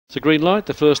It's a green light,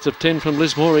 the first of 10 from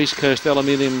Lismore, East Coast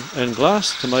Aluminium and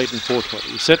Glass to maiden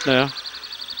 420. Set now.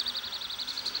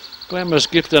 Glamorous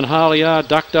Gift and Harley R.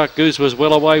 Duck Duck Goose was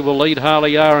well away, will lead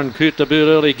Harley R and Coot to Boot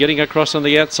early. Getting across on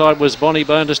the outside was Bonnie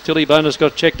Bonus. Tilly Bonus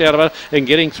got checked out of it, and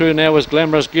getting through now was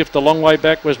Glamorous Gift. The long way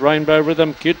back was Rainbow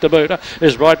Rhythm. Coot to Boot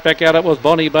is right back out it with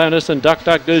Bonnie Bonus and Duck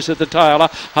Duck Goose at the tail.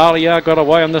 Harley R got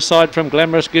away on the side from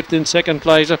Glamorous Gift in second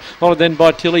place, followed then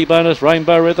by Tilly Bonus,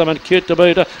 Rainbow Rhythm and Coot to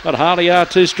Boot. But Harley R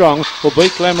too strong will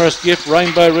beat Glamorous Gift,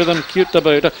 Rainbow Rhythm, Coot to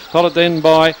Boot, followed then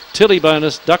by Tilly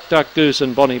Bonus, Duck Duck Goose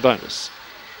and Bonnie Bonus.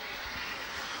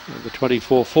 The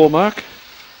 24.4 mark.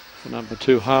 The number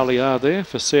 2 Harley R there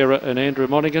for Sarah and Andrew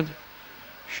Monaghan.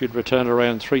 Should return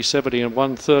around 370 and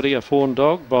 130. A fawn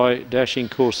dog by Dashing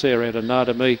Corsair out of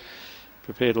Nada Me,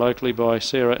 prepared locally by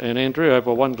Sarah and Andrew.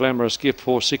 Over 1 Glamorous Gift,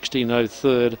 460 no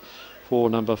third for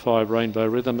number 5 Rainbow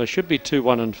Rhythm. There should be 2,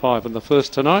 1 and 5 in the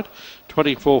first tonight.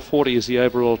 24.40 is the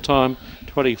overall time.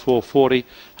 24.40.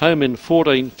 Home in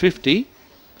 14.50.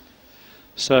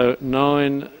 So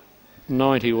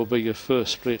 9.90 will be your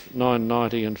first split,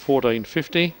 9.90 and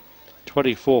 14.50,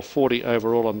 24.40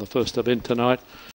 overall on the first event tonight.